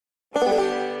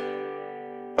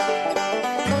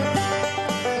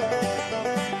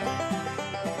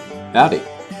Howdy.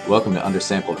 Welcome to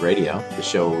Undersampled Radio, the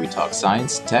show where we talk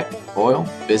science, tech, oil,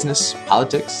 business,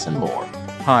 politics, and more.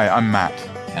 Hi, I'm Matt.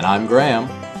 And I'm Graham.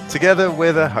 Together,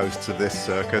 we're the hosts of this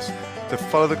circus. To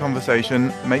follow the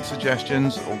conversation, make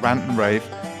suggestions, or rant and rave,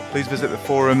 please visit the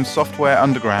forum Software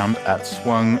Underground at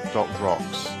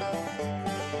swung.rocks.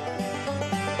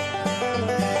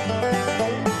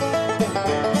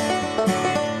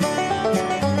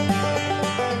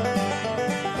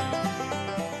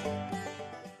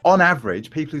 On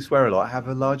average, people who swear a lot have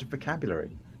a larger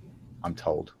vocabulary, I'm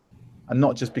told. And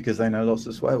not just because they know lots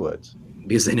of swear words.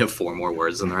 Because they know 4 more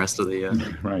words than the rest of the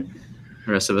right.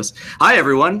 The rest of us. Hi,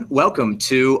 everyone. Welcome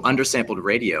to Undersampled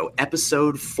Radio,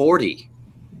 episode 40.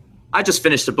 I just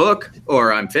finished a book,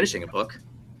 or I'm finishing a book,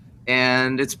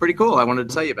 and it's pretty cool. I wanted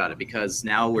to tell you about it because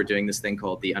now we're doing this thing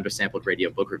called the Undersampled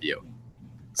Radio Book Review.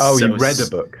 Oh, you read a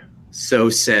book? So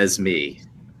says me.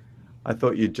 I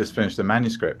thought you'd just finished a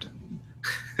manuscript.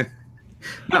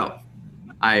 No,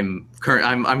 I'm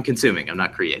consuming. I'm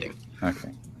not creating.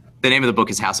 Okay. The name of the book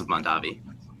is House of Mondavi.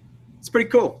 It's pretty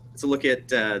cool. It's a look at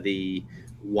the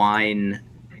wine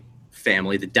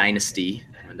family, the dynasty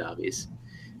Mondavis.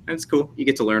 And it's cool. You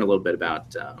get to learn a little bit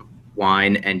about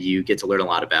wine, and you get to learn a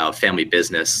lot about family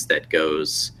business that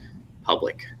goes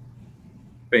public.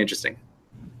 Very interesting.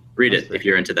 Read it if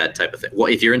you're into that type of thing.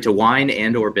 Well, if you're into wine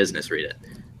and or business, read it.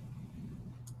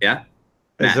 Yeah?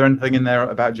 Is there anything in there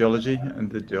about geology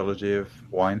and the geology of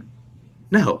wine?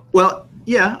 No. Well,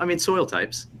 yeah. I mean, soil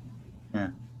types. Yeah.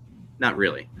 Not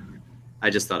really. I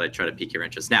just thought I'd try to pique your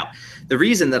interest. Now, the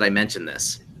reason that I mentioned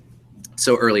this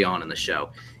so early on in the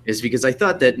show is because I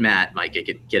thought that Matt might get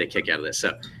a kick out of this.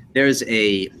 So there's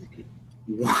a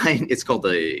wine. It's called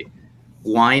the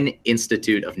Wine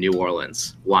Institute of New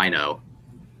Orleans, WINO,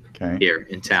 here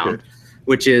in town,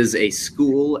 which is a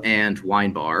school and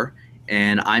wine bar.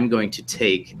 And I'm going to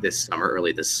take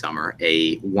early this summer,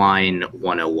 a Wine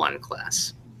 101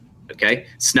 class. Okay?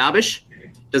 Snobbish?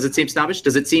 Does it seem snobbish?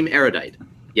 Does it seem erudite?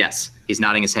 Yes. He's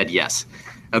nodding his head yes.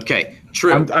 Okay,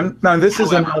 true. No, this is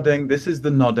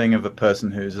the nodding of a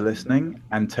person who's listening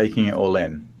and taking it all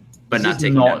in. But not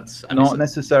taking notes. Not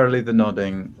necessarily the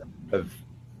nodding of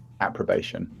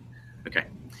approbation. Okay.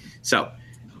 So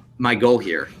my goal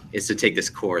here is to take this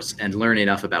course and learn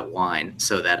enough about wine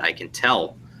so that I can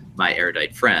tell my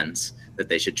erudite friends that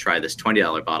they should try this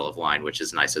 $20 bottle of wine, which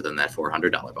is nicer than that $400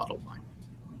 bottle of wine.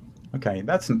 Okay,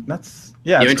 that's it's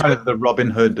kind of the Robin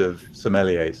Hood of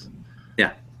sommeliers.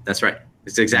 Yeah, that's right.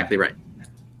 It's exactly right.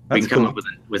 We can come up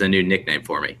with a new nickname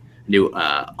for me, new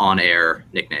on-air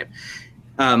nickname.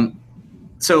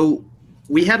 So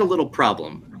we had a little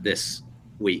problem this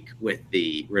week with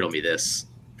the Riddle Me This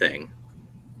thing.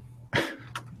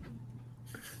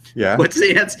 Yeah.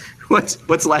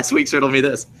 What's last week's Riddle Me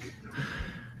This?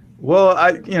 Well,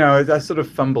 I sort of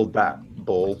fumbled that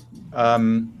ball.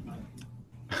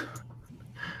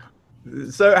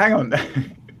 So hang on.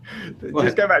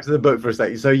 Just go back to the book for a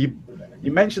second. So you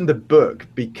mentioned the book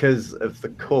because of the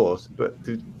course, but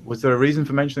was there a reason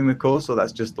for mentioning the course, or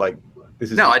that's just like this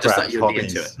is? No, I just thought you would be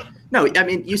into it. No, I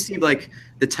mean you seem like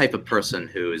the type of person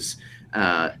who's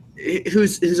a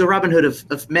Robin Hood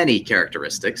of many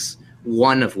characteristics.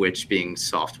 One of which being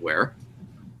software.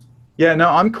 Yeah, no,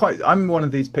 I'm one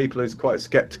of these people who's quite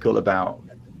skeptical about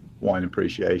wine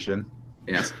appreciation.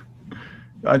 Yes.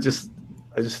 I just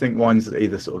think wine's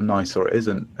either sort of nice or it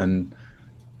isn't, and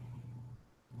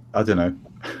I don't know.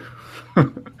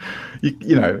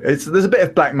 There's a bit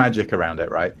of black magic around it,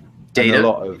 right? Data. And a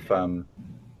lot of and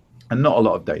not a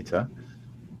lot of data,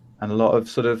 and a lot of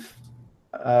sort of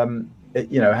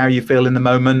how you feel in the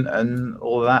moment and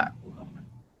all of that.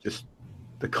 Just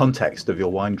the context of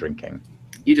your wine drinking.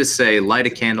 You just say light a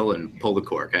candle and pull the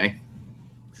cork, eh?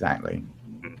 Exactly.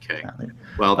 Okay. Exactly.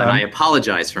 Well, then I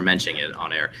apologize for mentioning it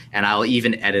on air, and I'll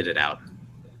even edit it out.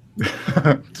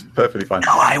 It's perfectly fine.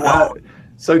 No, I won't.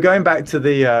 So going back to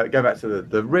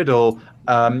the riddle,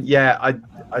 I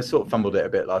sort of fumbled it a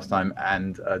bit last time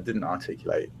and didn't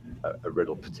articulate a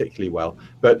riddle particularly well.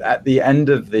 But at the end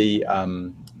of the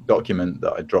document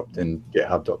that I dropped in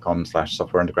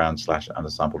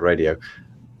github.com/softwareunderground/undersampled-radio.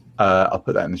 I'll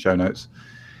put that in the show notes.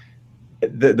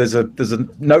 There's a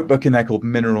notebook in there called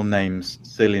Mineral Names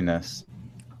Silliness,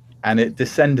 and it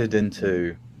descended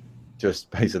into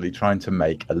just basically trying to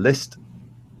make a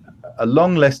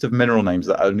long list of mineral names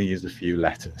that only use a few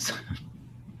letters.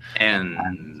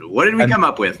 And what did we come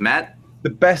up with, Matt? The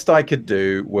best I could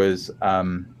do was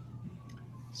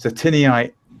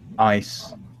Satiniite,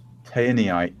 ice,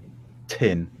 Taenite,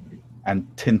 tin, and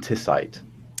tintisite.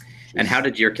 And how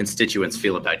did your constituents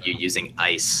feel about you using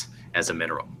ice as a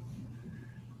mineral?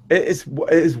 It is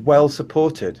well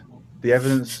supported. the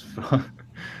evidence for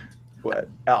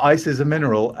ice is a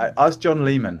mineral. Ask John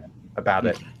Lehman about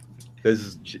it.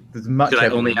 There's much. Should I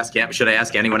only ask him? Should I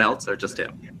ask anyone else or just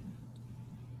him?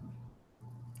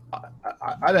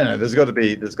 I don't know. There's got to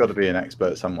be an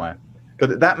expert somewhere.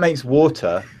 But that makes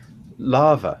water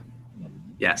lava.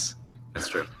 Yes, that's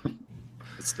true.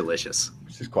 It's delicious.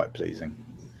 Which is quite pleasing.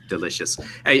 Delicious.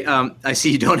 Hey, I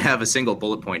see you don't have a single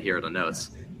bullet point here in the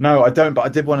notes. No, I don't. But I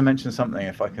did want to mention something.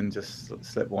 If I can just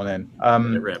slip one in. Let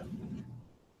it rip.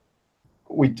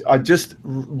 I just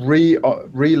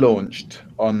relaunched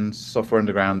on Software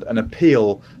Underground an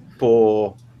appeal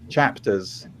for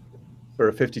chapters for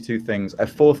a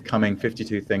forthcoming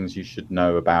 52 things you should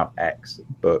know about X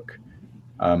book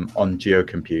on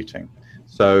geocomputing.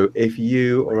 So if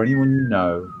you or anyone you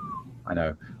know,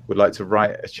 would like to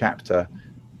write a chapter,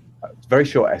 a very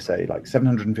short essay, like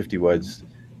 750 words,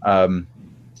 on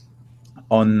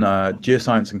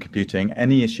geoscience and computing,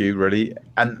 any issue really,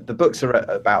 and the books are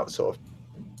about sort of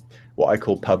what I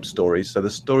call pub stories. So the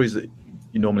stories that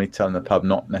you normally tell in the pub,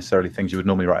 not necessarily things you would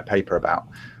normally write a paper about.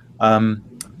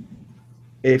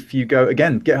 If you go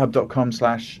again,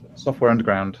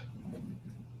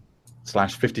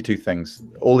 github.com/softwareunderground/52 things,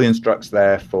 all the instructs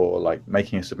there for like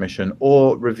making a submission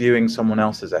or reviewing someone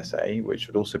else's essay, which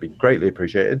would also be greatly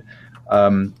appreciated.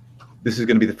 This is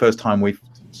going to be the first time we've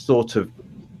sort of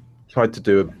tried to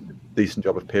do a decent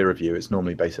job of peer review. It's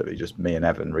normally basically just me and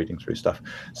Evan reading through stuff.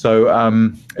 So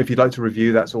if you'd like to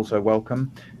review, that's also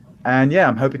welcome. And yeah,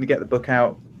 I'm hoping to get the book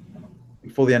out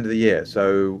before the end of the year.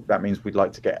 So that means we'd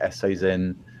like to get essays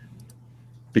in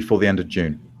before the end of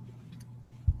June.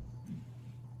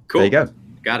 Cool. There you go.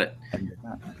 Got it.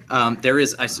 There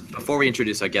is, before we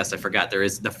introduce our guest, I forgot, there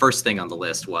is the first thing on the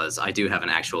list was I do have an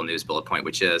actual news bullet point,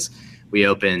 which is we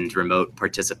opened remote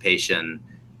participation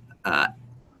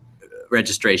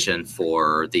registration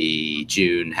for the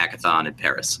June hackathon in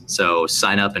Paris. So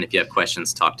sign up, and if you have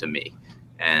questions, talk to me,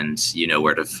 and you know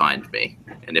where to find me.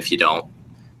 And if you don't,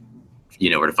 you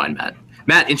know where to find Matt.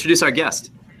 Matt, introduce our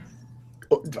guest.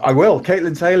 I will.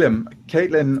 Caitlin Salem.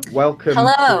 Caitlin, welcome.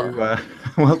 Hello.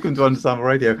 Welcome to Understandable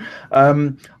Radio.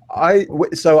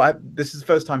 This is the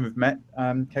first time we've met,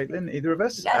 Caitlin, either of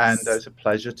us, Yes. and it's a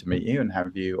pleasure to meet you and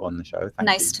have you on the show. Thank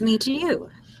Nice you. to meet you.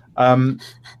 I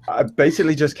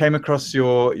basically just came across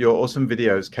your awesome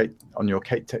videos, Kate, on your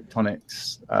Kate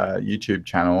Tectonics YouTube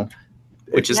channel,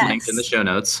 Which is Yes. linked in the show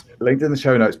notes. linked in the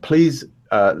show notes. Please,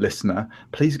 listener,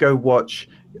 please go watch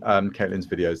Caitlin's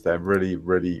videos. They're really,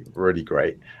 really, really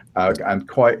great and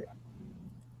quite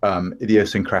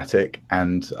idiosyncratic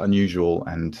and unusual.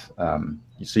 And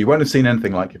so you won't have seen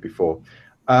anything like it before.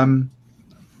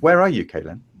 Where are you,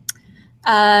 Caitlin?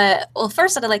 Well,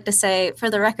 first I'd like to say, for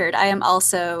the record, I am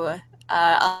also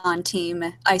on team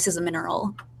Ice is a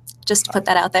Mineral, just to put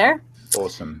that out there.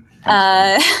 Awesome.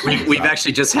 We've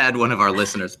actually just had one of our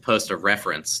listeners post a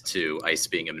reference to ice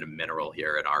being a mineral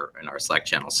here in our Slack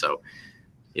channel. So,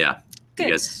 yeah, Good.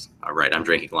 you guys are right. I'm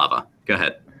drinking lava. Go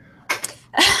ahead.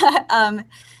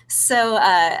 So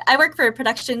I work for a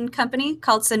production company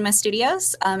called Cinema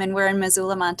Studios, and we're in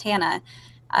Missoula, Montana.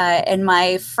 And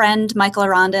my friend Michael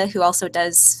Aranda, who also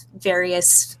does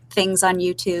various things on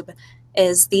YouTube,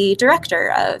 is the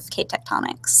director of Kate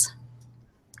Tectonics.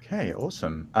 Okay,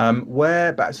 awesome.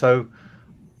 So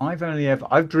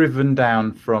I've driven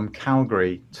down from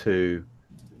Calgary to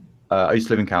I used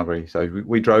to live in Calgary, so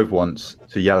we drove once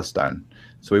to Yellowstone.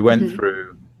 So we went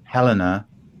through Helena,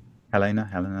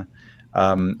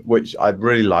 which I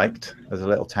really liked as a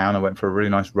little town. I went for a really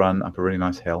nice run up a really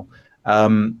nice hill.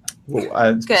 So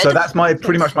that's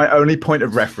pretty much my only point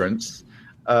of reference.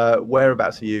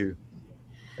 Whereabouts are you?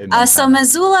 So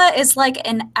Missoula is like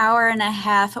an hour and a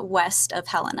half west of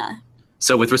Helena.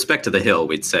 So with respect to the hill,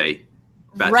 we'd say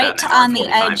about Right an hour on and the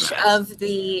 45 edge minutes. of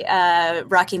the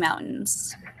Rocky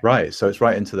Mountains. Right, so it's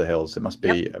right into the hills. It must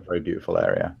be a very beautiful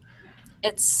area.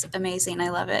 It's amazing. I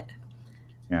love it.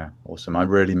 Yeah, awesome. I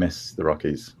really miss the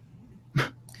Rockies.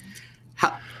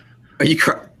 Are you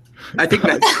crying? I think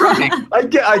Matt's crying. I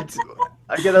get a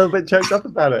little bit choked up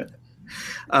about it.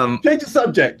 Change the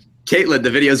subject. Caitlin, the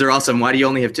videos are awesome. Why do you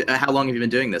only have how long have you been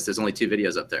doing this? There's only 2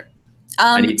 videos up there.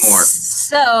 I need more.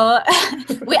 So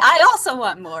I also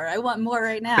want more. I want more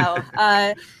right now.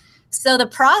 So the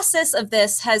process of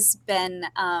this has been,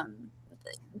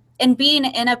 and being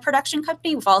in a production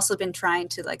company, we've also been trying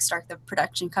to like start the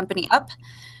production company up,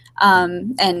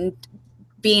 and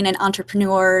being an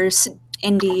entrepreneur's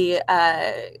indie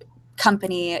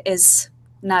company is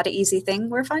not an easy thing,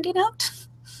 we're finding out.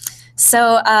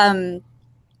 So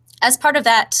as part of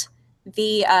that,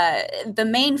 the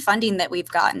main funding that we've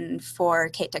gotten for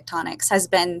Kate Tectonics has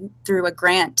been through a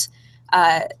grant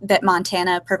that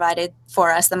Montana provided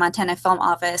for us. The Montana Film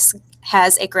Office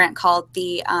has a grant called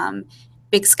the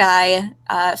Big Sky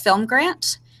Film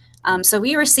Grant. So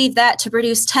we received that to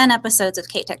produce 10 episodes of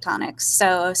Kate Tectonics.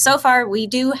 So far we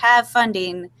do have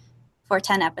funding for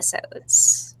 10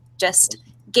 episodes. Just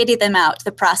getting them out,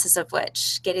 the process of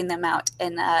which, getting them out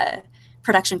in a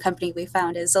production company we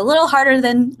found is a little harder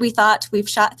than we thought. We've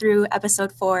shot through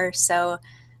episode 4, so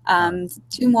 2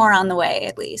 more on the way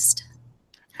at least.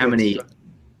 How many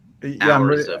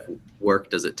hours of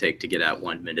work does it take to get out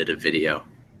 1 minute of video?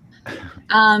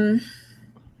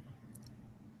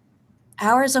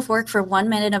 Hours of work for 1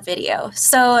 minute of video.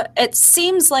 So it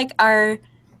seems like our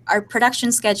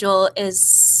production schedule is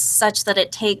such that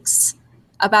it takes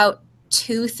about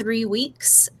 2-3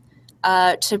 weeks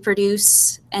to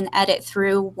produce and edit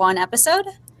through 1 episode.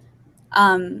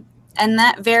 And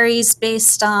that varies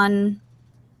based on,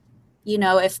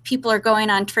 if people are going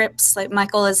on trips, like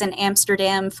Michael is in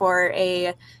Amsterdam for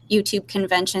a YouTube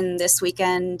convention this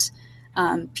weekend.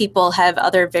 People have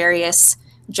other various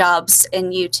jobs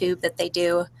in YouTube that they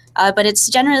do. But it's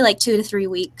generally like 2 to 3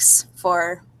 weeks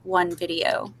for 1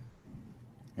 video.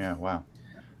 Yeah, wow.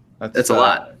 That's a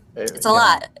lot. It's a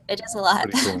lot. It is a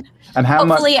lot. Cool. And how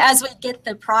hopefully as we get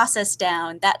the process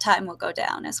down, that time will go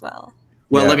down as well.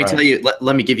 Well, let me tell you,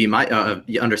 let me give you my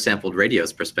Undersampled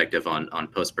Radio's perspective on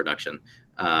post-production,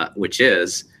 which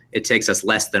is it takes us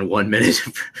less than 1 minute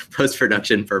of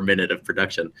post-production per minute of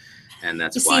production. And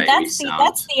that's why that's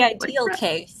the ideal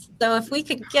case. So if we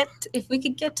could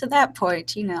get to that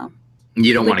point, You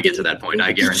don't want to get to that point,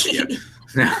 I guarantee you.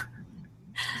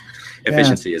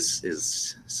 Efficiency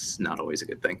is not always a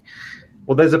good thing.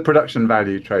 Well, there's a production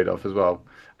value trade-off as well.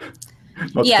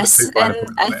 Yes, and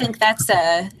I think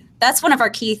that's one of our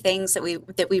key things that we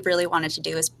really wanted to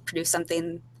do is produce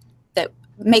something that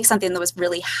was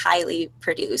really highly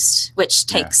produced, which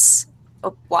takes a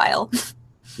while.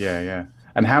 Yeah.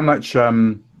 And how much are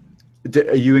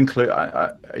you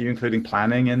including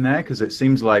planning in there? Because it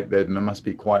seems like there must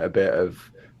be quite a bit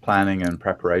of planning and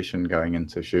preparation going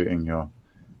into shooting your.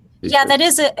 Yeah, that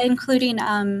is including.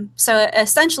 So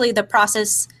essentially, the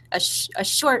process, a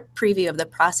short preview of the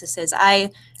process is I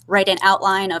write an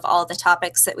outline of all the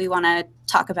topics that we want to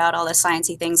talk about, all the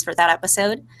sciencey things for that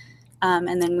episode,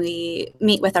 and then we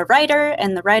meet with a writer,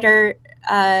 and the writer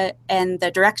and the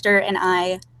director and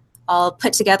I all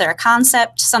put together a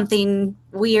concept, something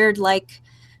weird like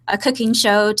a cooking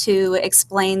show to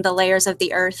explain the layers of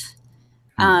the Earth,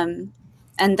 and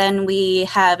then we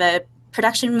have a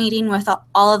production meeting with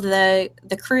all of the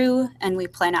crew, and we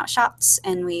plan out shots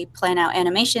and we plan out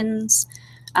animations,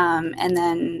 and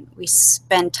then we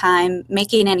spend time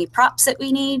making any props that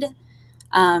we need,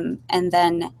 and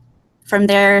then from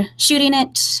there shooting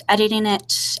it, editing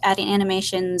it, adding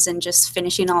animations, and just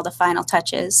finishing all the final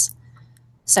touches.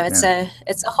 So it's a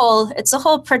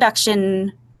whole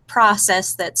production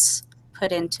process that's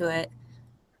put into it.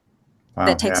 Wow,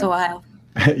 that takes a while.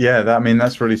 Yeah,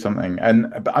 that's really something,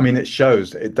 and it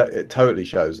shows. It totally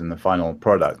shows in the final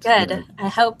product. Good. I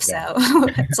hope so.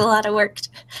 It's a lot of work.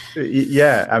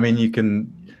 Yeah, you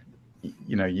can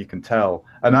tell,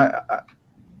 and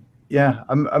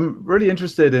I'm really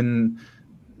interested in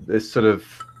this sort of.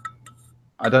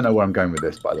 I don't know where I'm going with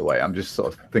this, by the way. I'm just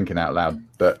sort of thinking out loud,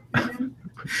 but.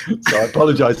 So I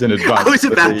apologize in advance.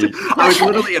 I was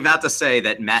literally about to say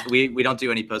that Matt, we don't do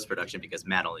any post-production because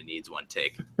Matt only needs 1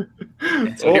 take.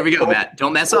 So here we go, Matt.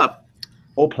 Don't mess up.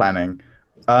 Or planning.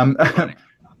 But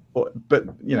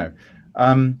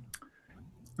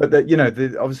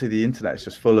obviously the internet is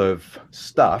just full of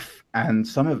stuff, and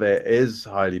some of it is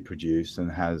highly produced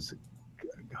and has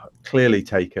clearly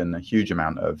taken a huge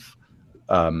amount of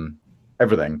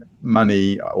everything,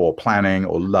 money or planning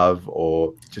or love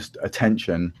or just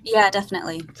attention. Yeah,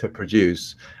 definitely. To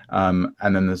produce, and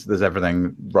then there's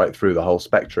everything right through the whole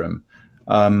spectrum.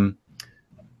 But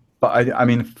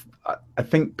I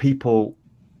think people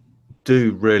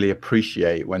do really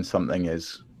appreciate when something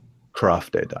is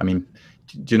crafted. Do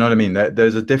you know what I mean?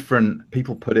 There's a different,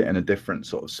 people put it in a different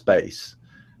sort of space.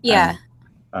 Yeah.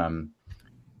 And,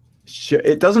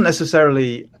 it doesn't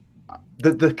necessarily.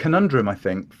 The conundrum, I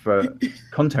think, for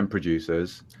content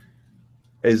producers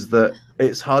is that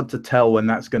it's hard to tell when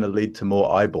that's going to lead to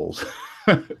more eyeballs.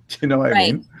 Do you know what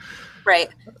I mean? Right.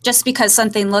 Just because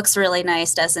something looks really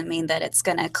nice doesn't mean that it's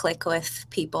going to click with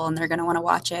people and they're going to want to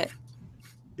watch it.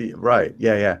 Right.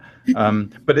 Yeah.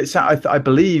 But I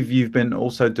believe you've been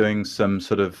also doing some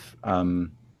sort of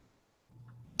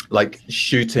like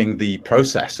shooting the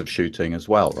process of shooting as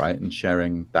well, right? And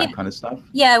sharing that kind of stuff.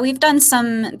 Yeah, we've done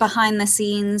some behind the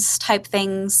scenes type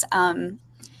things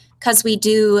because we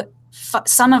do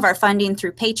some of our funding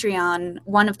through Patreon.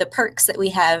 One of the perks that we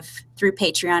have through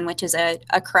Patreon, which is a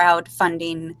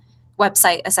crowdfunding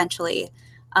website essentially,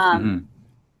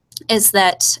 is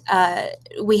that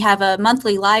we have a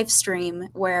monthly live stream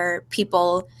where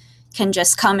people can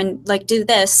just come and like do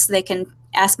this. They can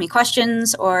ask me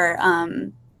questions, or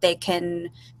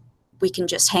we can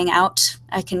just hang out.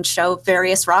 I can show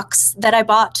various rocks that I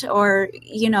bought, or,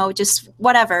 you know, just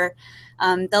whatever.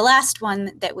 The last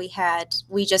one that we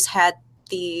just had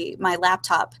my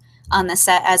laptop on the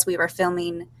set as we were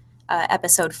filming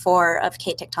episode 4 of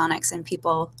K-Tectonics, and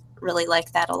people really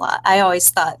liked that a lot. I always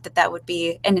thought that would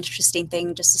be an interesting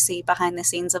thing just to see behind the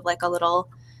scenes of like a little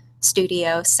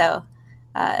studio. So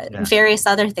various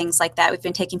other things like that. We've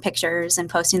been taking pictures and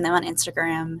posting them on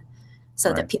Instagram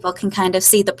so that people can kind of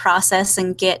see the process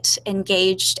and get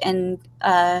engaged and,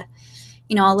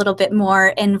 you know, a little bit more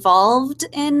involved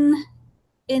in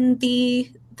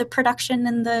the production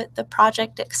and the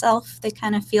project itself. They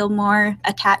kind of feel more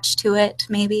attached to it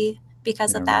maybe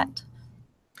because of that.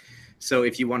 So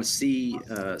if you want to see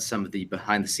some of the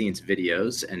behind the scenes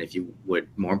videos, and if you would,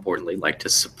 more importantly, like to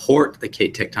support the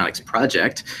K-Tectonics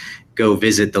project, go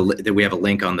visit we have a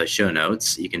link on the show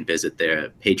notes. You can visit their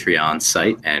Patreon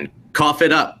site and cough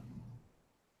it up.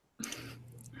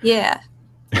 Yeah.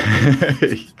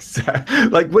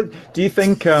 Like, what do you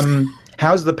think,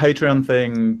 how's the Patreon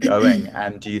thing going?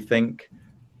 And do you think,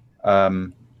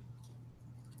 you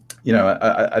know,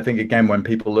 I think again, when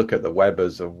people look at the web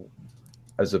as a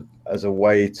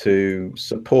way to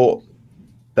support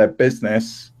their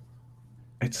business,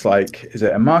 it's like, is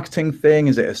it a marketing thing?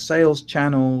 Is it a sales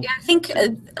channel? Yeah, I think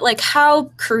like how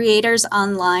creators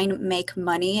online make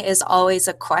money is always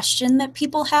a question that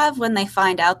people have when they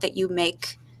find out that you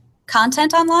make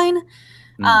content online.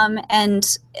 And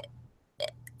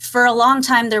for a long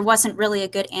time, there wasn't really a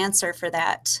good answer for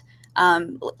that.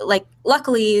 Like,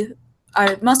 luckily,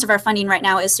 most of our funding right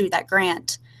now is through that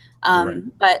grant.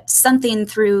 But something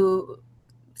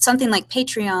like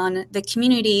Patreon, the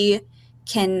community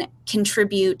can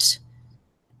contribute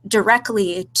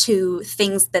directly to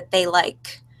things that they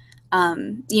like.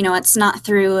 You know, it's not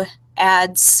through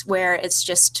ads where it's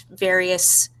just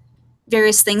various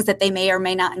things that they may or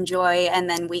may not enjoy, and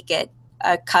then we get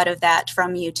a cut of that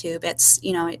from YouTube. It's,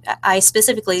 you know, I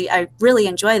really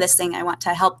enjoy this thing. I want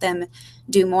to help them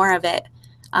do more of it.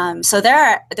 So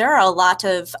there are a lot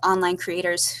of online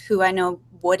creators who I know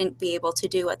wouldn't be able to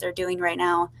do what they're doing right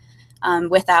now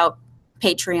without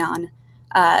Patreon.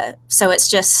 So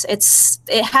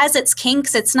it has its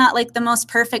kinks. It's not like the most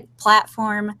perfect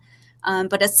platform,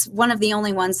 but it's one of the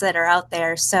only ones that are out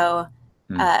there. So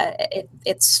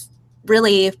it's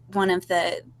really one of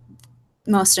the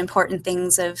most important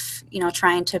things of, you know,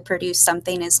 trying to produce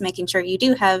something is making sure you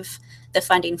do have the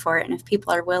funding for it. And if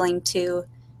people are willing to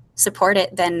support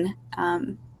it, then,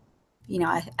 you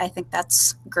know, I think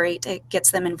that's great. It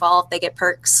gets them involved. They get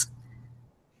perks.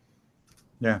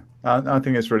 Yeah, I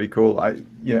think it's really cool. I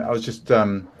was just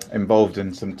involved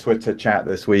in some Twitter chat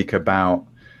this week about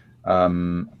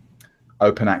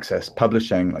open access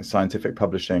publishing, like scientific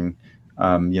publishing,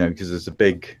 you know, because there's a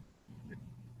big,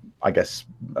 I guess,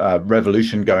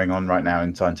 revolution going on right now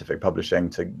in scientific publishing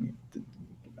to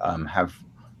have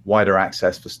wider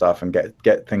access for stuff and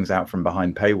get things out from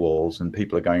behind paywalls, and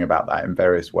people are going about that in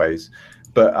various ways.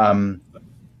 But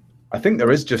I think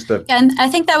there is just and I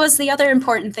think that was the other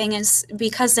important thing, is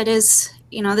because it is,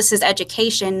 you know, this is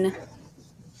education.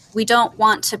 We don't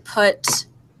want to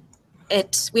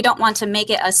make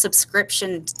it a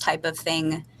subscription type of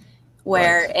thing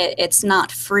where it's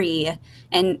not free.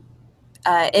 And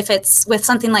if it's with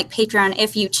something like Patreon,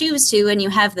 if you choose to and you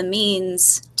have the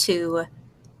means to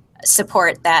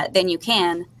support that, then you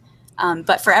can.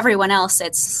 But for everyone else,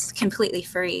 it's completely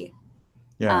free.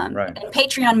 Yeah, and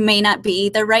Patreon may not be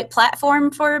the right platform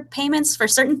for payments for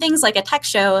certain things, like a tech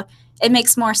show. It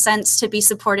makes more sense to be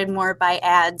supported more by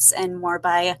ads and more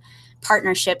by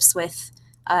partnerships with,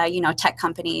 you know, tech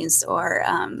companies or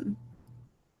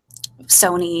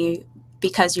Sony,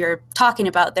 because you're talking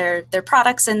about their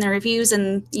products and their reviews,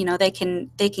 and, you know, they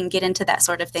can get into that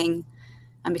sort of thing,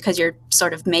 because you're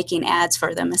sort of making ads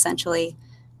for them essentially.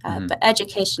 But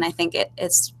education, I think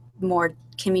it's more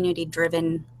community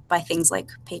driven by things like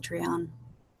Patreon.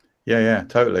 Yeah,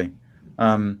 totally.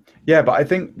 Yeah, but I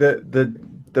think that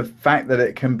the fact that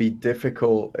it can be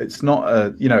difficult, it's not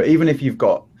a, you know, even if you've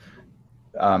got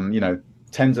you know,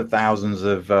 tens of thousands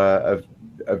of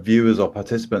viewers or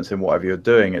participants in whatever you're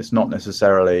doing, it's not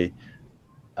necessarily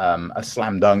a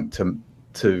slam dunk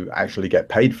to actually get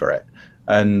paid for it.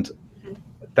 And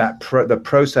that the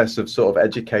process of sort of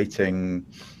educating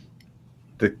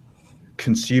the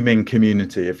consuming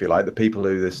community, if you like, the people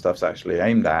who this stuff's actually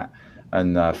aimed at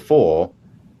and for,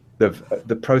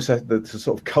 the process, the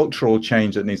sort of cultural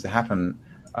change that needs to happen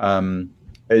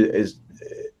is,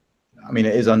 I mean,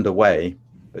 it is underway.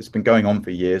 It's been going on for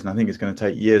years, and I think it's going to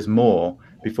take years more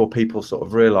before people sort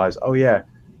of realize, oh yeah,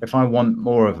 if I want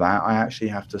more of that, I actually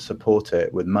have to support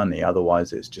it with money.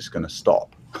 Otherwise, it's just going to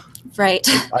stop. Right.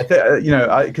 I think, you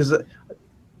know, because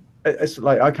it's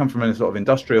like I come from a sort of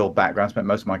industrial background, spent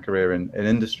most of my career in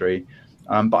industry.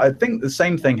 But I think the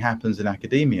same thing happens in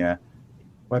academia,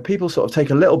 where people sort of take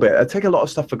a lot of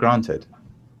stuff for granted.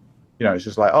 You know, it's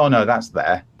just like, oh no, that's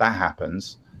there, that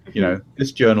happens. You know,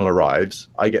 this journal arrives,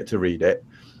 I get to read it.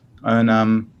 And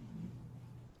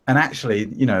actually,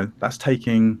 you know, that's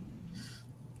taking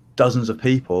dozens of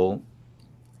people,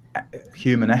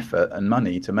 human effort and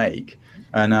money to make.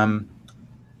 And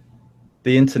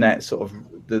the internet sort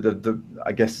of,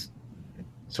 I guess,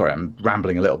 sorry, I'm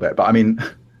rambling a little bit, but I mean,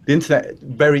 the internet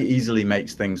very easily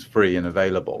makes things free and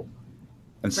available.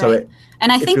 And so right.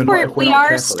 And I think we are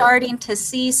careful, starting to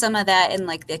see some of that in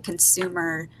like the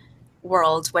consumer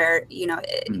world, where, you know,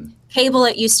 cable,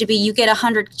 it used to be you get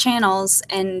 100 channels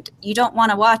and you don't want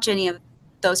to watch any of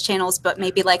those channels, but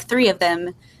maybe like 3 of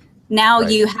them. Now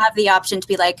you have the option to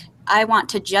be like, I want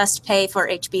to just pay for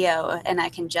HBO and I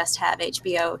can just have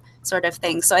HBO sort of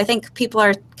thing. So I think people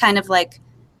are kind of like,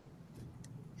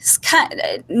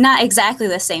 not exactly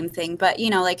the same thing, but, you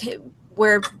know, like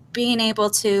we're being able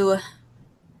to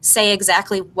say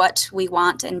exactly what we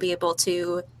want and be able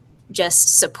to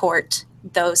just support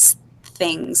those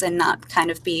things and not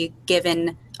kind of be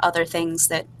given other things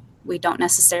that we don't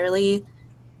necessarily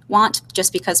want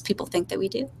just because people think that we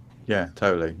do. Yeah,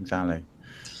 totally, exactly.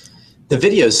 The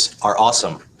videos are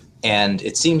awesome, and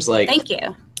it seems like thank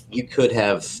you. You could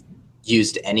have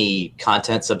used any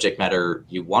content subject matter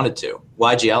you wanted to.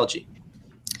 Why geology?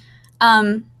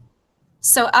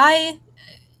 So I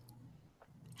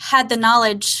had the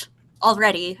knowledge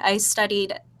already. I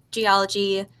studied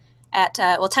geology at,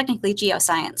 well, technically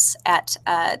geoscience at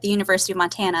the University of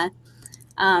Montana.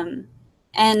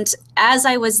 And as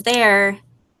I was there,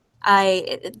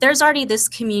 there's already this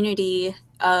community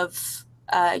of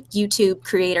YouTube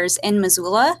creators in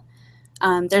Missoula.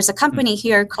 There's a company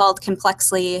here called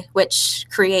Complexly, which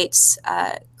creates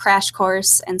Crash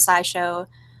Course and SciShow,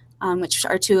 which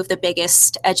are 2 of the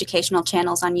biggest educational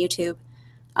channels on YouTube.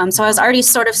 So I was already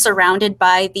sort of surrounded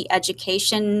by the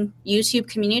education YouTube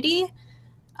community.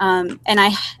 And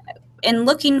in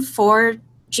looking for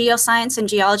geoscience and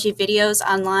geology videos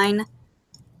online,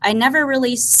 I never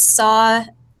really saw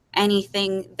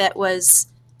anything that was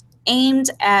aimed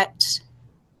at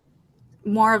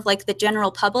more of like the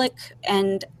general public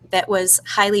and that was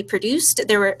highly produced.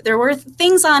 There were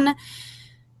things on,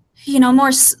 you know,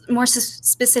 more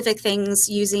specific things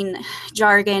using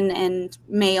jargon and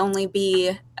may only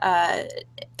be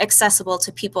accessible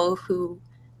to people who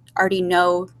already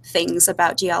know things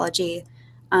about geology.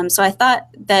 So I thought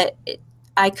that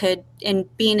I could, in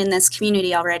being in this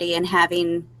community already and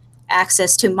having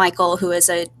access to Michael, who is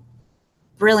a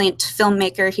brilliant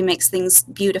filmmaker, he makes things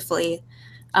beautifully,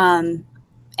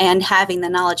 and having the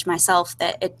knowledge myself,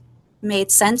 that it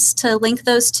made sense to link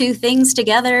those 2 things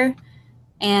together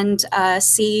and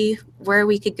see where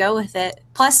we could go with it.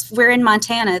 Plus, we're in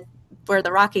Montana, where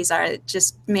the Rockies are. It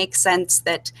just makes sense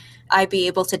that I be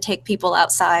able to take people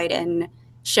outside and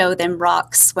show them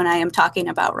rocks when I am talking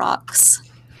about rocks.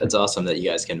 That's awesome that you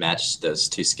guys can match those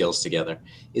 2 skills together.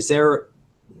 Is there,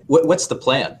 what's the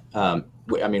plan?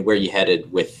 I mean, where are you headed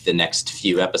with the next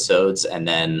few episodes, and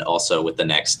then also with the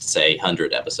next, say,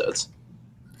 100 episodes?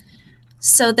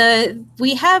 So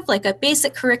we have like a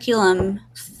basic curriculum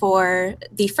for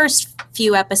the first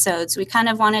few episodes. We kind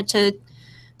of wanted to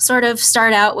sort of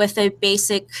start out with a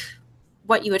basic,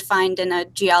 what you would find in a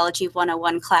Geology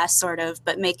 101 class sort of,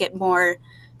 but make it more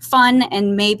fun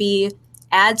and maybe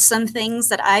add some things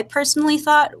that I personally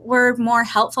thought were more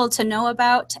helpful to know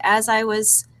about as I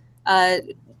was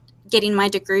getting my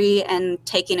degree, and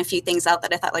taking a few things out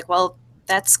that I thought like, well,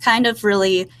 that's kind of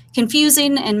really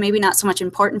confusing and maybe not so much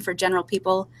important for general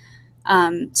people.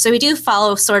 So we do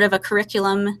follow sort of a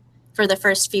curriculum for the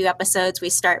first few episodes. We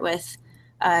start with,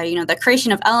 you know, the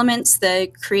creation of elements, the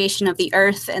creation of the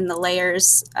earth and the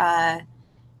layers, and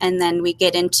then we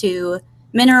get into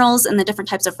minerals and the different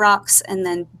types of rocks, and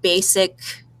then basic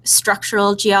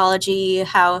structural geology,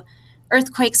 how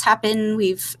earthquakes happen.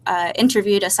 We've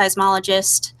interviewed a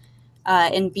seismologist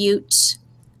in Butte.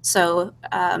 So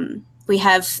we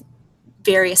have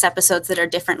various episodes that are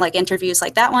different, like interviews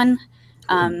like that one.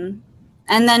 And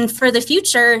then for the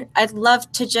future, I'd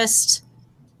love to just,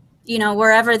 you know,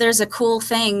 wherever there's a cool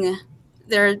thing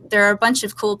there are a bunch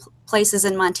of cool places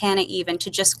in Montana even to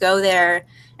just go there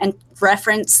and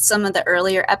reference some of the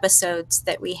earlier episodes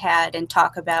that we had and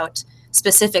talk about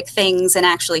specific things and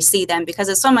actually see them, because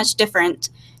it's so much different,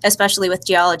 especially with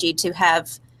geology, to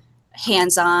have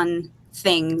hands-on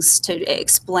things to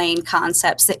explain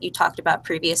concepts that you talked about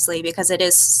previously, because it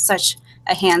is such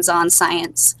a hands-on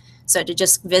science. So to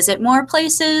just visit more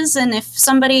places, and if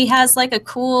somebody has like a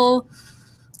cool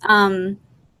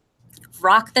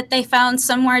rock that they found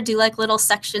somewhere, do like little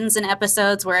sections and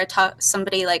episodes where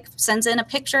somebody like sends in a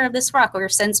picture of this rock or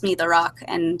sends me the rock,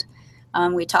 and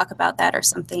we talk about that or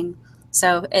something.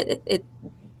 So it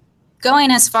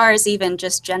going as far as even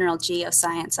just general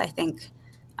geoscience, I think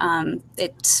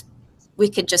we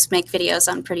could just make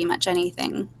videos on pretty much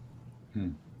anything.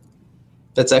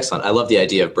 That's excellent. I love the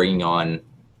idea of bringing on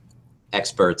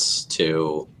experts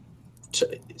to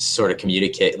sort of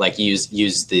communicate, like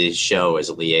use the show as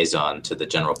a liaison to the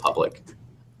general public.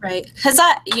 Right, because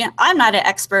I'm not an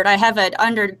expert. I have an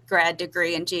undergrad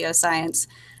degree in geoscience,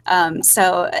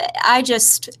 so I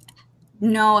just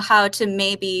know how to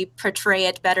maybe portray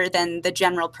it better than the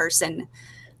general person.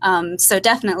 So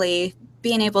definitely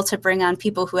being able to bring on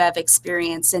people who have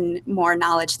experience and more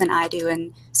knowledge than I do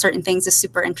in certain things is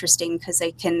super interesting, because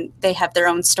they have their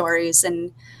own stories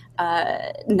and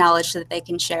knowledge that they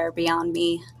can share beyond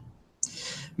me.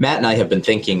 Matt and I have been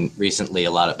thinking recently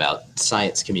a lot about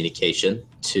science communication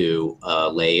to a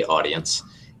lay audience.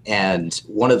 And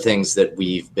one of the things that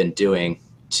we've been doing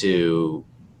to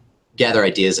gather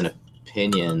ideas and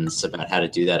opinions about how to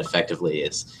do that effectively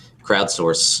is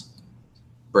crowdsource,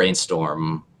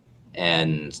 brainstorm,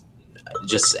 and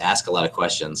just ask a lot of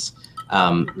questions.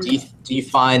 Do you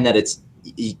find that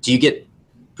do you get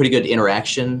pretty good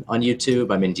interaction on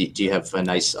YouTube? I mean, do you have a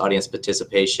nice audience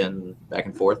participation back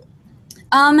and forth?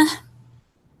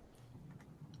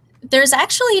 There's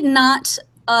actually not,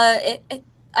 I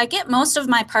get most of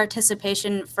my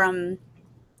participation from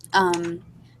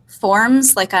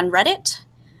forums, like on Reddit,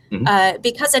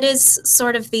 because it is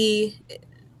sort of the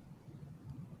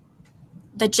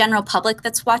general public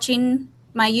that's watching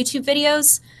my YouTube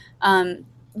videos.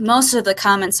 Most of the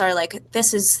comments are like,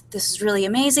 this is really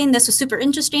amazing. This was super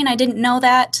interesting. I didn't know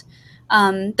that.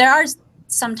 There are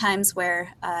some times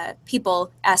where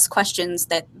people ask questions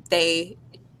that they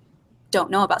don't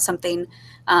know about something.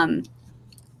 And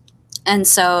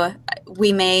so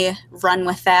we may run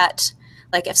with that.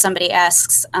 Like if somebody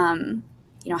asks,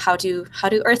 how do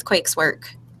earthquakes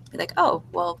work? Be like, oh,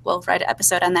 well, we'll write an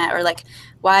episode on that. Or like,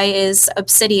 why is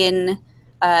obsidian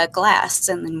glass?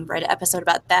 And then write an episode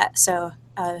about that. So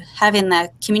having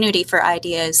the community for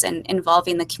ideas and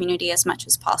involving the community as much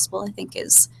as possible, I think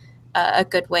is a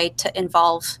good way to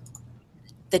involve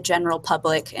the general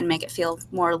public and make it feel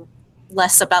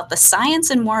less about the science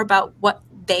and more about what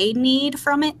they need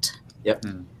from it. Yep.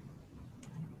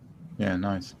 Yeah,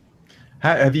 nice.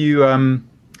 Have you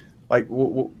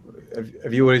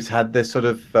have you always had this sort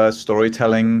of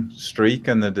storytelling streak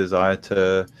and the desire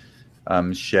to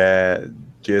share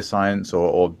geoscience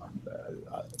or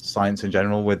science in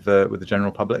general with the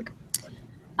general public?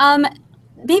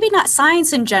 Maybe not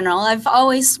science in general. I've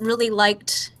always really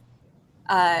liked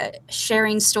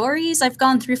sharing stories. I've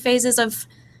gone through phases of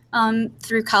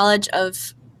through college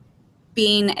of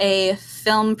being a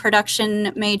film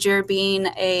production major, being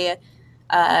a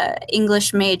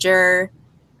English major,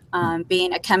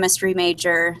 being a chemistry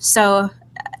major. So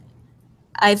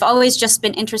I've always just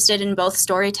been interested in both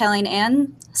storytelling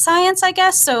and science, I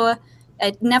guess. So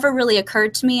it never really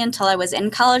occurred to me until I was in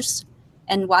college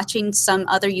and watching some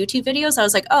other YouTube videos. I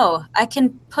was like, oh, I can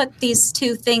put these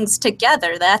two things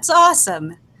together. That's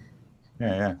awesome.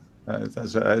 Yeah.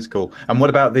 That's cool. And what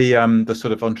about the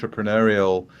sort of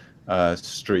entrepreneurial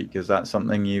streak? Is that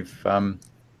something you've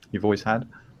always had?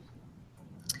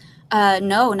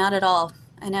 No, not at all.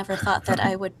 I never thought that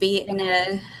I would be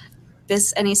in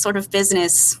any sort of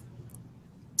business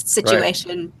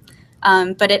situation.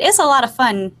 Right. But it is a lot of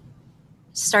fun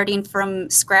starting from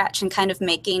scratch and kind of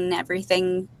making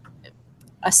everything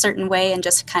a certain way and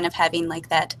just kind of having like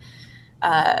that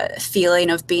feeling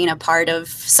of being a part of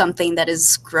something that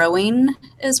is growing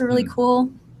is really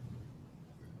cool.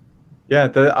 Yeah,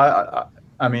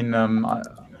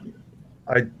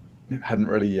 I hadn't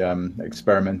really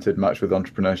experimented much with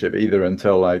entrepreneurship either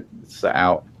until I set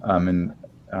out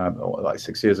like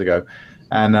 6 years ago.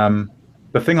 And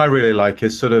the thing I really like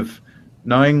is sort of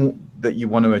knowing that you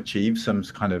want to achieve some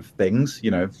kind of things,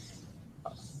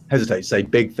 hesitate to say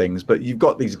big things, but you've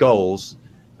got these goals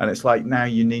and it's like now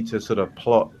you need to sort of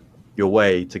plot your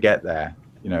way to get there,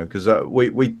 because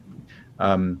we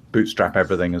bootstrap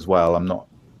everything as well. I'm not,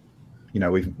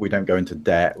 we don't go into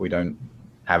debt. We don't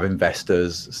have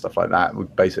investors, stuff like that. We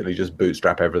basically just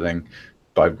bootstrap everything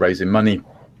by raising money,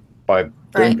 by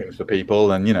doing things for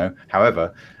people, and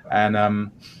however.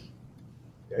 And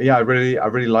yeah, I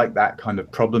really like that kind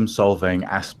of problem solving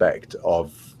aspect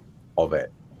of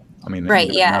it. I mean, right,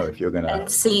 you don't know if you're gonna,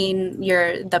 and seeing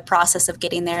the process of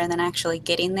getting there and then actually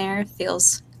getting there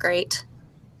feels great.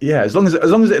 Yeah, as long as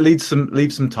it leaves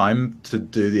some time to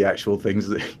do the actual things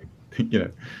that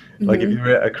like if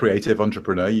you're a creative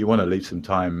entrepreneur, you want to leave some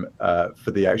time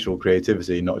for the actual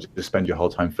creativity, not just spend your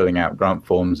whole time filling out grant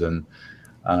forms and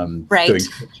doing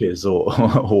pitches or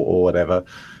whatever.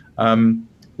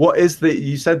 What is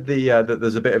you said that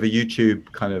there's a bit of a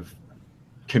YouTube kind of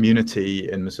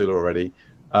community in Missoula already.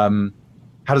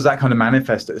 How does that kind of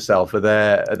manifest itself? Are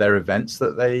there events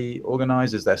that they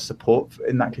organize? Is there support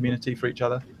in that community for each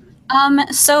other?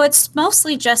 So it's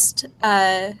mostly just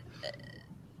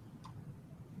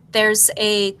there's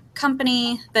a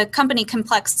company, the company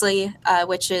Complexly,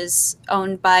 which is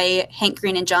owned by Hank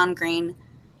Green and John Green,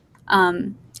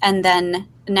 and then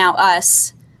now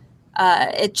us.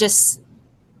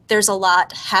 There's a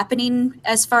lot happening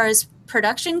as far as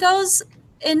production goes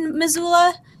in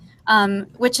Missoula.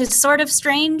 Which is sort of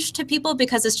strange to people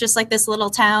because it's just like this little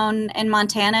town in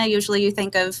Montana. Usually you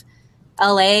think of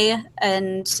LA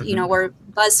and, where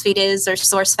BuzzFeed is or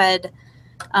SourceFed.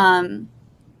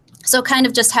 So kind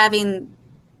of just having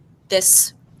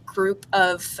this group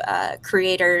of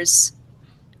creators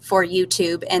for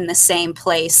YouTube in the same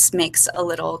place makes a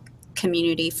little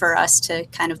community for us to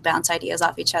kind of bounce ideas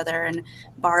off each other and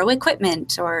borrow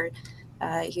equipment or,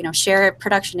 share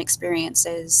production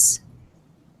experiences.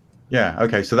 Yeah.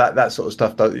 Okay. So that sort of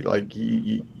stuff, like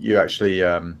you actually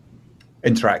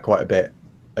interact quite a bit.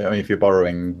 I mean, if you're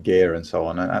borrowing gear and so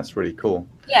on, and that's really cool.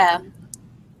 Yeah.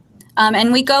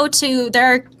 And we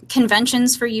there are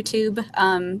conventions for YouTube.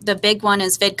 The big one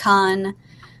is VidCon.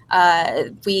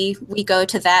 We go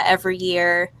to that every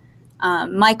year.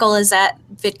 Michael is at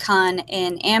VidCon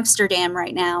in Amsterdam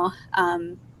right now.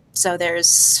 So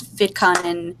there's VidCon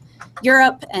in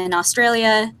Europe and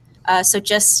Australia. So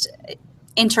just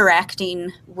interacting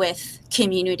with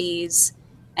communities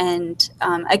and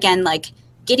again, like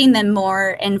getting them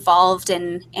more involved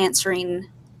in answering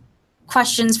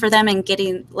questions for them and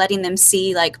letting them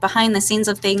see like behind the scenes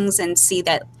of things and see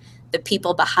that the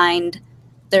people behind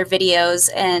their videos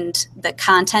and the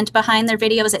content behind their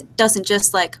videos, it doesn't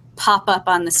just like pop up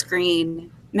on the screen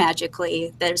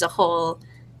magically. There's a whole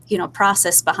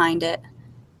process behind it.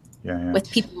 Yeah.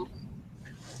 With people.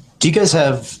 Do you guys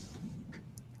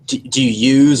do you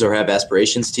use or have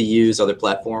aspirations to use other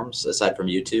platforms aside from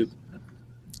YouTube?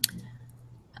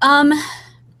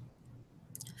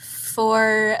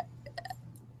 For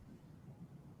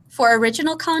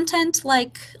original content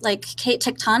like Kate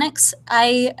Tectonics,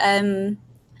 I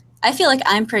feel like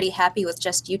I'm pretty happy with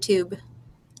just YouTube.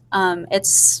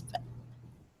 It's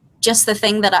just the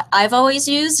thing that I've always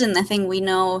used and the thing we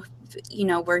know,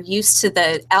 we're used to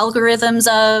the algorithms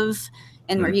of,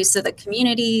 and we're used to the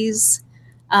communities.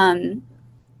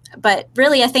 But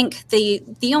really, I think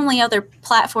the only other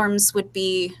platforms would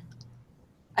be,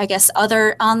 I guess,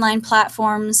 other online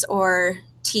platforms or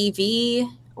TV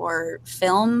or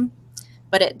film.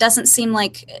 But it doesn't seem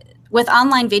like with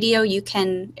online video,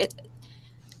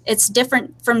 it's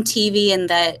different from TV in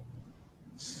that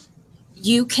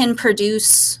you can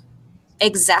produce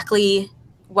exactly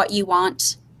what you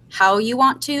want, how you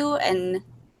want to, and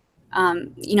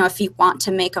if you want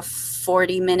to make a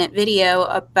 40-minute video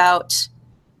about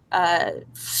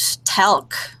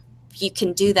talc, you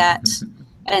can do that.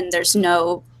 And there's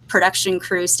no production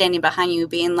crew standing behind you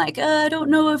being like, I don't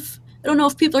know if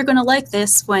people are going to like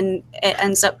this, when it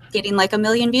ends up getting like 1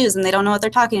 million views and they don't know what they're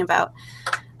talking about.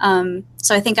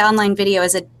 So I think online video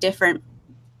is a different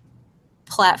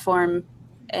platform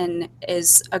and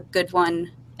is a good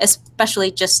one,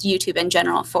 especially just YouTube in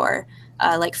general for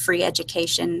like free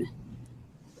education.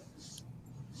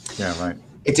 Yeah, right.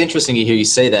 It's interesting to hear you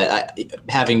say that.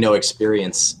 Having no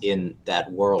experience in that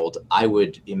world, I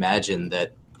would imagine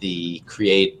that the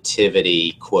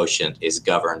creativity quotient is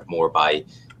governed more by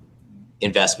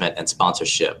investment and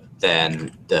sponsorship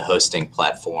than the hosting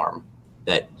platform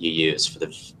that you use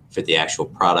for the actual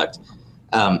product.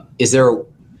 Is there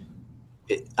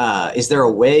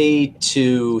a way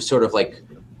to sort of like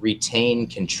retain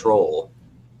control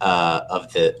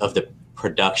of the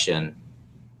production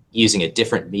using a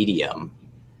different medium,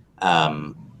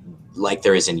 like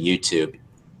there is in YouTube?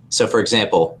 So, for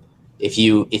example, if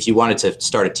you wanted to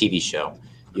start a TV show,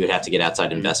 you would have to get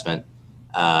outside investment.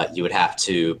 You would have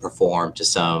to perform to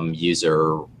some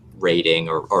user rating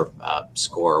or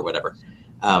score or whatever.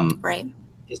 Right.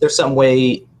 Is there some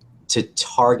way to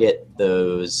target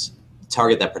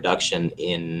that production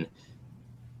in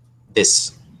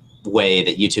this way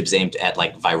that YouTube's aimed at,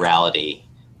 like, virality?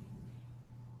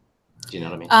 Do you know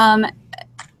what I mean?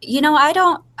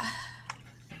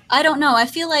 I don't know. I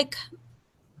feel like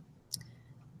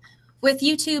with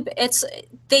YouTube,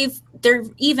 they're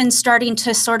even starting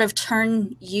to sort of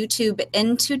turn YouTube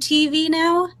into TV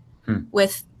now,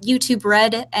 with YouTube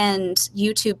Red and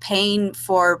YouTube paying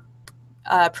for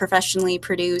professionally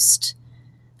produced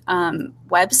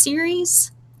web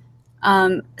series.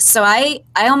 So I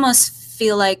almost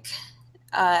feel like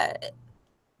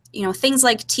things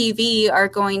like TV are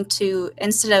going to,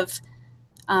 instead of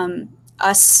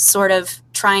us sort of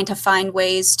trying to find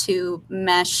ways to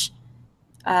mesh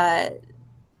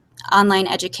online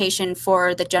education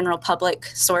for the general public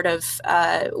sort of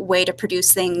way to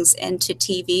produce things into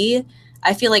TV.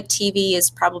 I feel like TV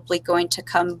is probably going to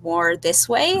come more this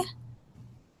way.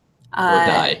 Or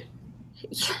die.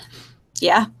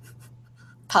 Yeah,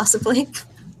 possibly.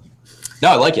 No,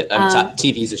 I like it.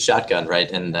 TV's a shotgun, right?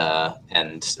 And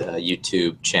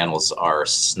YouTube channels are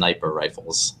sniper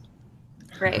rifles.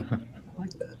 Right. I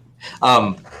like that.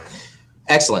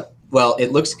 Excellent. Well,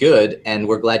 it looks good, and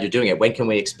we're glad you're doing it. When can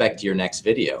we expect your next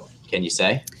video? Can you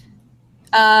say?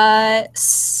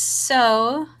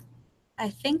 So I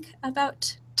think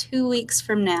about 2 weeks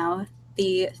from now,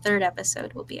 the 3rd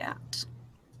episode will be out.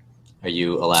 Are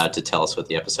you allowed to tell us what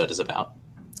the episode is about?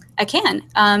 I can.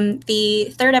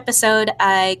 The 3rd episode,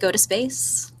 I go to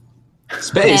space.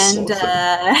 Space. And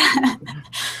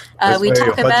we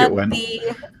talk about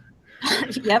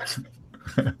Yep.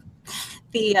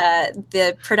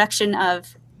 The production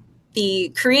of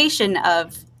the creation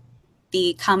of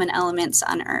the common elements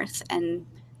on Earth and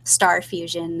star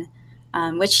fusion,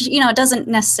 which doesn't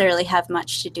necessarily have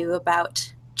much to do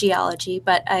about geology,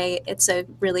 but it's a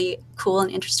really cool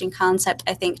and interesting concept,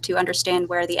 I think, to understand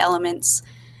where the elements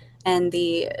and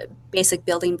the basic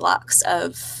building blocks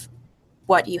of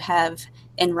what you have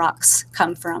in rocks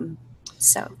come from.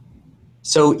 So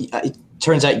it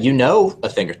turns out you know a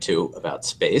thing or two about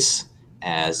space,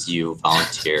 as you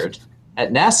volunteered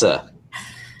at NASA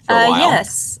for a while.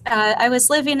 Yes. I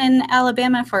was living in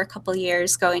Alabama for a couple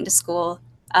years going to school,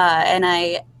 and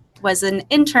I was an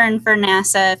intern for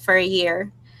NASA for a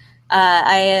year.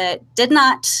 I did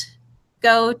not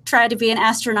go try to be an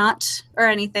astronaut or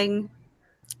anything.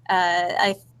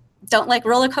 I don't like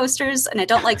roller coasters and I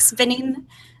don't like spinning,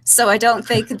 so I don't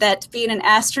think that being an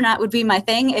astronaut would be my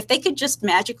thing. If they could just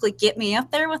magically get me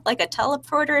up there with like a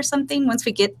teleporter or something once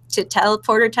we get to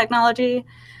teleporter technology,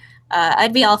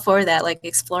 I'd be all for that, like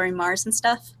exploring Mars and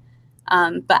stuff.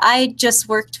 But I just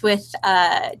worked with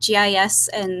GIS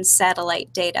and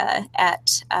satellite data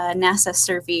at NASA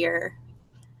Surveyor.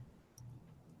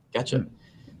 Gotcha.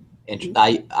 And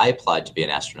I applied to be an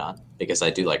astronaut because I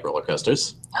do like roller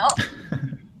coasters. Oh,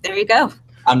 there you go.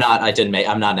 I'm not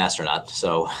an astronaut,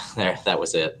 so that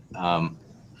was it.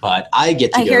 But I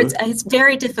get to go. I hear it's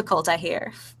very difficult, I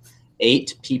hear.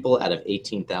 8 people out of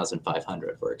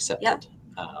 18,500 were accepted. Yep.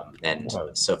 And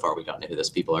so far we don't know who those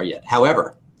people are yet.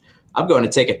 However, I'm going to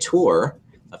take a tour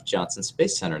of Johnson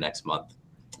Space Center next month.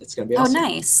 It's going to be awesome. Oh,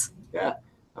 nice. Yeah.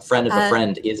 A friend of a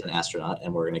friend is an astronaut,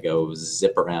 and we're going to go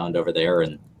zip around over there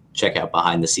and check out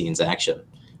behind the scenes action.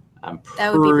 I'm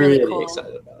that would be really cool.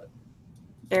 Excited about it.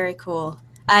 Very cool.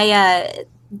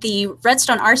 The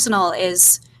Redstone Arsenal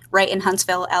is right in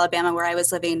Huntsville, Alabama, where I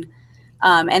was living.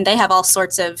 And they have all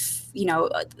sorts of,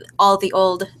 all the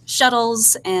old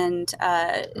shuttles and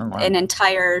an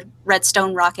entire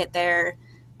Redstone rocket there.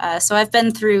 So I've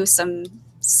been through some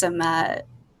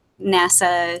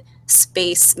NASA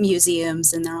space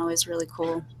museums, and they're always really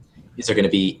cool. Is there going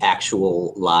to be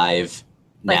actual live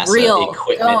like NASA real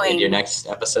equipment in your next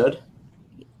episode?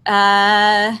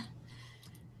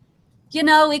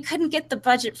 We couldn't get the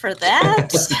budget for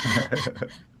that,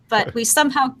 but we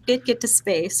somehow did get to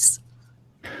space.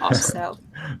 Awesome. So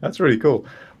that's really cool.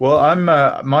 Well,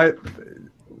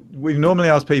 we normally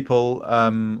ask people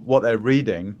what they're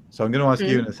reading, so I'm going to ask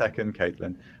you in a second,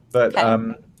 Caitlin. But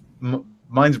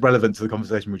mine's relevant to the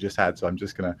conversation we just had, so I'm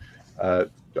just going to.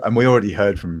 And we already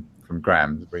heard from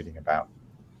Graham reading about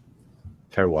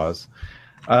terroirs.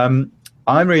 I'm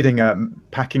reading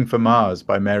 "Packing for Mars"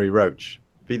 by Mary Roach.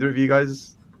 Have either of you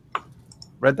guys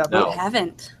read that book? I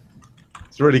haven't.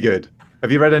 It's really good.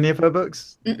 Have you read any of her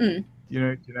books? Mm-mm. Do you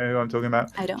know who I'm talking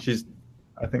about? I don't.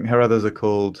 I think her others are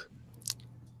called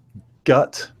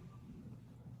Gut,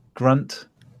 Grunt,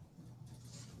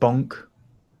 Bonk.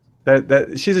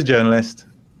 She's a journalist,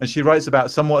 and she writes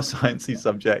about somewhat sciencey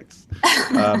subjects.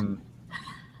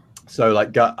 So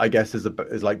like Gut, I guess, is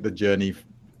like the journey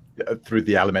through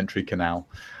the alimentary canal.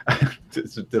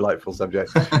 It's a delightful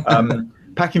subject.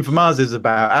 Packing for Mars is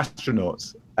about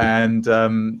astronauts,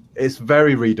 and it's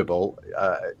very readable.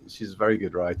 She's a very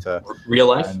good writer. Real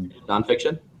life, And-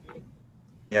 nonfiction.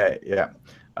 Yeah.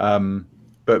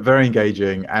 But very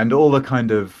engaging, and all the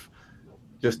kind of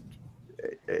just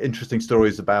interesting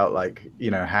stories about, like,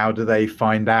 how do they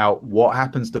find out what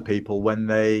happens to people when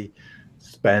they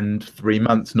spend 3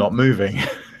 months not moving,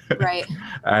 Right.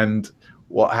 and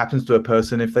what happens to a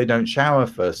person if they don't shower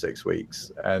for 6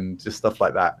 weeks, and just stuff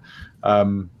like that.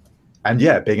 And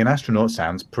yeah, being an astronaut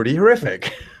sounds pretty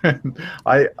horrific.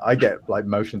 I get like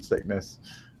motion sickness,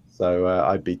 so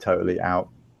I'd be totally out.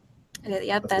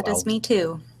 Yep, that Wow. is me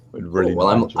too. Would really Well,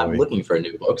 not I'm enjoy. looking for a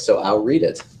new book, so I'll read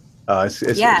it.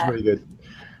 It's Yeah. really good.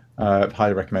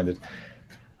 Highly recommended.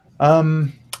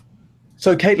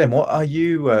 So Caitlin, what are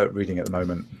you reading at the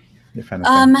moment, if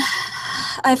anything?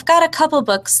 I've got a couple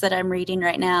books that I'm reading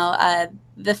right now.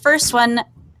 The first one,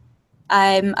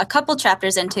 I'm a couple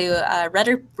chapters into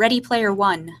Ready Player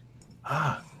One.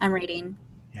 Ah, I'm reading.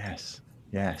 yes.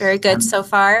 Very good so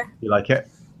far. You like it?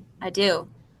 I do.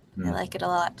 I Hmm. like it a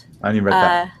lot. I only read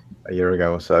that a year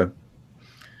ago or so.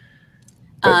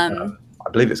 But, I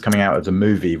believe it's coming out as a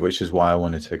movie, which is why I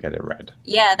wanted to get it read.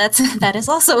 Yeah, that is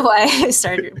also why I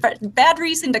started. Bad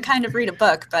reason to kind of read a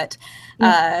book, but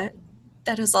that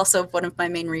is also one of my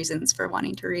main reasons for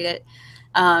wanting to read it.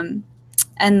 And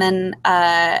then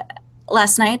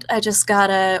last night I just got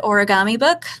a origami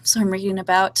book, so I'm reading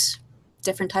about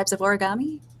different types of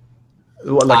origami.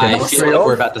 What, like I a feel history like of?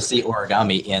 we're about to see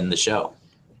origami in the show.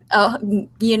 Oh,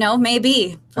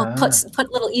 maybe we'll Ah.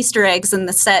 put little Easter eggs in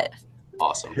the set.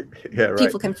 Awesome. Yeah, right.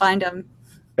 People can find them.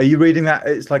 Are you reading that?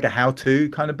 It's like a how-to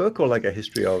kind of book, or like a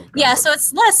history of? Yeah, so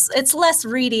it's less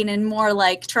reading and more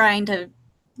like trying to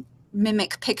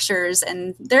mimic pictures.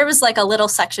 And there was like a little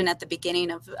section at the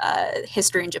beginning of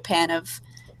history in Japan of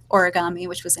origami,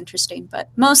 which was interesting, but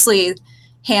mostly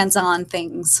hands-on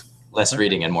things. Less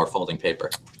reading and more folding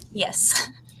paper. Yes.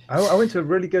 I went to a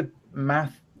really good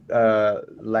math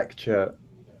lecture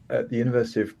at the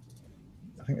University of,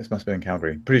 I think this must have been in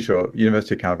Calgary, pretty sure,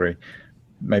 University of Calgary,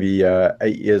 maybe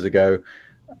 8 years ago.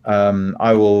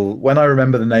 I will, when I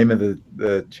remember the name of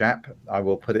the chap, I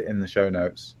will put it in the show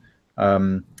notes.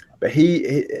 But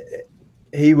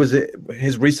he was,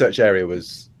 his research area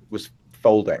was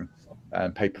folding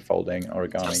and paper folding,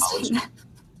 origami.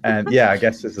 And yeah, I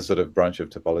guess it's a sort of branch of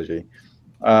topology.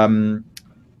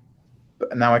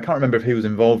 But now I can't remember if he was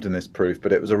involved in this proof,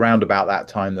 but it was around about that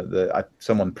time that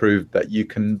someone proved that you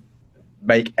can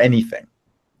make anything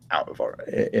out of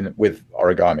with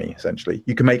origami. Essentially,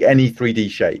 you can make any 3D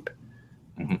shape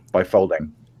by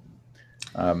folding,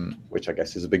 which I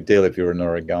guess is a big deal if you're an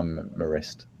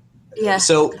origamirist. Yeah.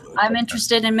 So, I'm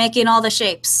interested in making all the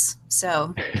shapes.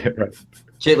 So Right.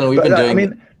 Caitlin, we've But, been doing. I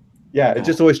mean, yeah, it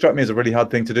just always struck me as a really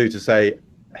hard thing to do, to say,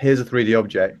 here's a 3D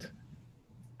object.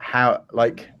 How,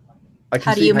 like, I can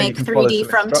how do see you how make can follow 3D some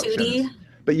from 2D? instructions.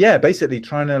 But yeah, basically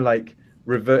trying to like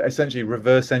essentially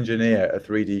reverse engineer a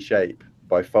 3D shape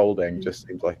by folding just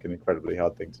seems like an incredibly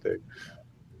hard thing to do.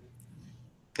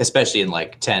 especially in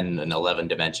like 10 and 11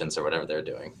 dimensions or whatever they're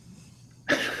doing.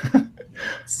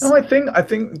 No, I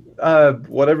think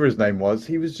whatever his name was,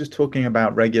 he was just talking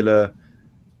about regular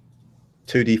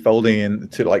 2D folding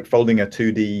folding a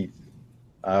 2D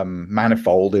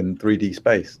manifold in 3D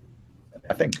space,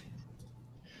 I think.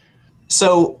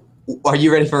 So, are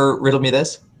you ready for Riddle Me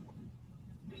This?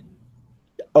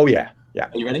 Oh yeah. Are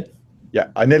you ready? Yeah,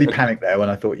 I nearly panicked there when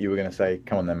I thought you were going to say,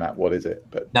 "Come on then, Matt, what is it?"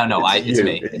 But No, it's you.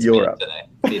 me. It's You're me up. today.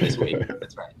 Me this week.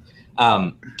 That's right.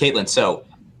 Caitlin, so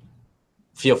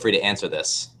feel free to answer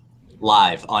this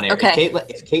live on air. Okay.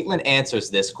 If Caitlin answers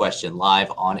this question live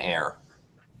on air,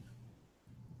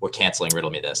 we're canceling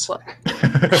Riddle Me This.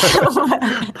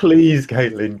 Please,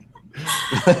 Caitlin.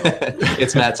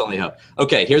 It's Matt's only hope.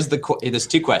 Okay, there's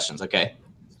two questions. Okay,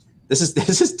 this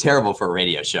is terrible for a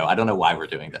radio show. I don't know why we're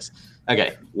doing this.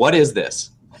 Okay, what is this?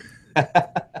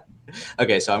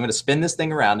 Okay, so I'm going to spin this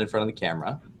thing around in front of the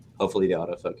camera. Hopefully the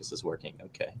autofocus is working.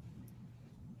 Okay,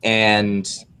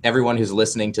 and everyone who's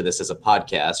listening to this as a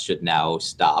podcast should now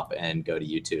stop and go to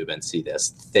YouTube and see this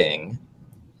thing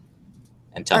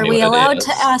and tell Are me we what it allowed is.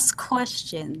 to ask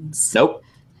questions? Nope.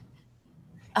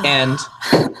 Ah. And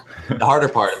the harder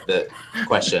part of the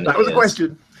question That was a is-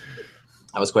 question.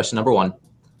 That was question number one.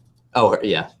 Oh,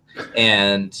 yeah.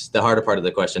 And the harder part of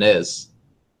the question is,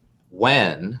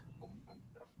 when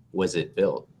was it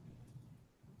built?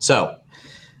 So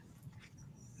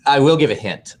I will give a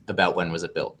hint about when was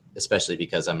it built, especially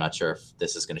because I'm not sure if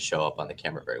this is going to show up on the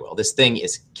camera very well. This thing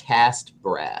is cast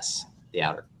brass, the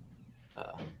outer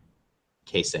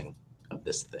casing of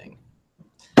this thing.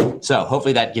 So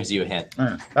hopefully that gives you a hint.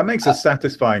 That makes a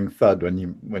satisfying thud when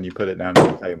you put it down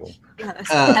on the table. Yeah,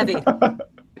 that's heavy.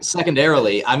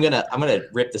 Secondarily, I'm gonna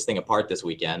rip this thing apart this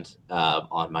weekend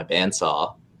on my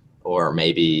bandsaw, or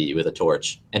maybe with a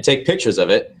torch, and take pictures of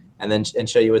it, and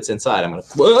show you what's inside. I'm gonna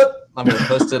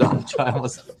post it on. I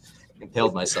almost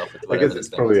impaled myself with I whatever guess this it's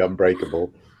thing probably is.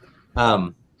 unbreakable.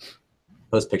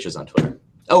 Post pictures on Twitter.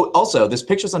 Oh, also, there's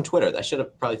pictures on Twitter. I should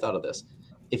have probably thought of this.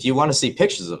 If you want to see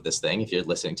pictures of this thing, if you're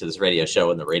listening to this radio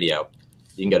show on the radio,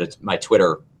 you can go to my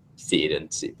Twitter feed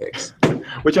and see pics.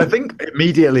 Which I think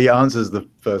immediately answers the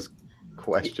first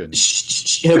question.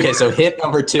 Okay, so hit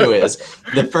number 2 is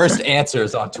the first answer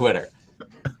is on Twitter.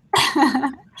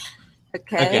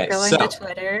 Okay, going so- to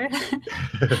Twitter.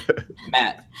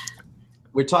 Matt,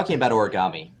 we're talking about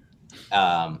origami.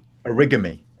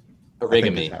 Origami. I think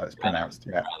Origami. is how it's pronounced.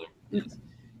 Yeah.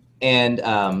 And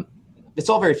it's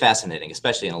all very fascinating,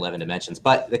 especially in 11 dimensions.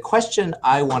 But the question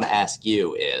I want to ask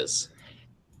you is,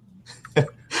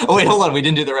 oh wait, hold on, we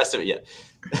didn't do the rest of it yet.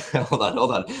 hold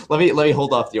on. Let me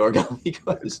hold off the origami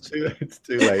question. It's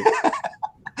too late.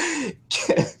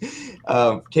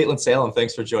 Caitlin Salem,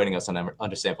 thanks for joining us on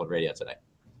Undersampled Radio today.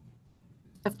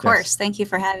 Of course. Thank you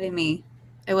for having me.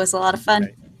 It was a lot of fun.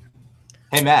 Okay.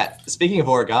 Hey Matt, speaking of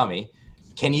origami,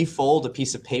 can you fold a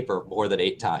piece of paper more than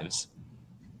 8 times?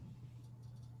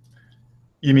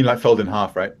 You mean like fold in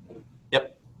half, right?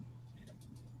 Yep.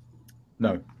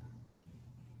 No.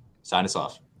 Sign us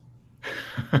off.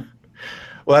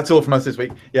 Well, that's all from us this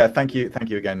week. Yeah, thank you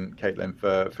again, Caitlin,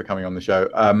 for coming on the show.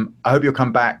 I hope you'll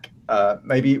come back.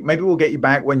 Maybe we'll get you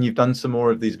back when you've done some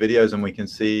more of these videos, and we can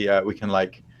see we can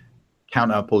like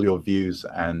count up all your views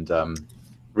and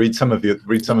read some of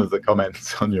the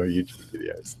comments on your YouTube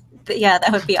videos. Yeah,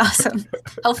 that would be awesome.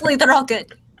 Hopefully they're all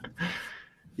good.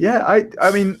 Yeah,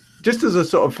 I mean, just as a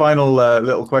sort of final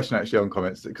little question actually on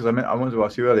comments, because I wanted to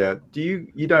ask you earlier,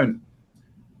 you don't,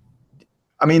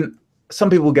 I mean, some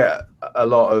people get a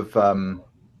lot of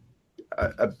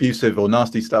abusive or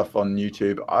nasty stuff on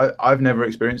YouTube. I've never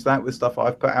experienced that with stuff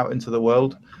I've put out into the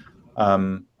world.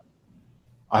 I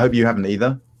hope you haven't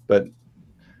either, but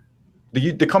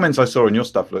the comments I saw on your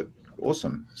stuff look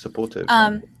awesome, supportive.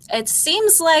 It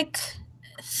seems like,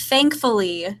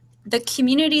 thankfully, the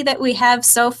community that we have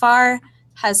so far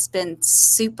has been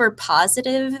super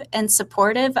positive and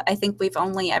supportive. I think we've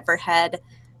only ever had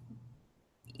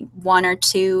 1 or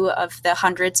 2 of the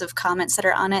hundreds of comments that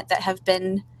are on it that have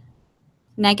been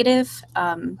negative.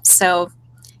 So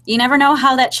you never know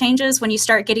how that changes when you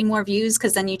start getting more views,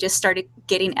 because then you just started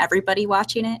getting everybody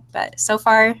watching it. But so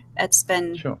far, it's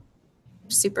been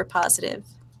super positive.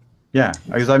 Yeah,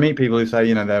 because I meet people who say,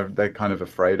 you know, they're kind of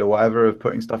afraid or whatever of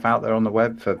putting stuff out there on the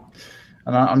web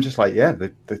and I'm just like, yeah,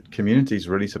 the community is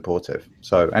really supportive.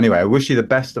 So anyway, I wish you the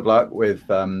best of luck with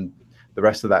the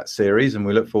rest of that series, and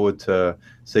we look forward to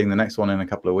seeing the next one in a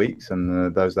couple of weeks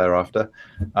and those thereafter.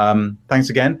 Thanks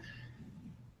again.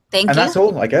 Thank you. And that's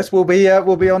all, I guess. We'll be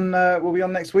on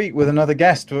next week with another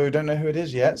guest. We don't know who it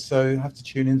is yet, so you have to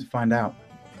tune in to find out.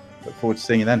 Look forward to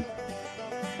seeing you then.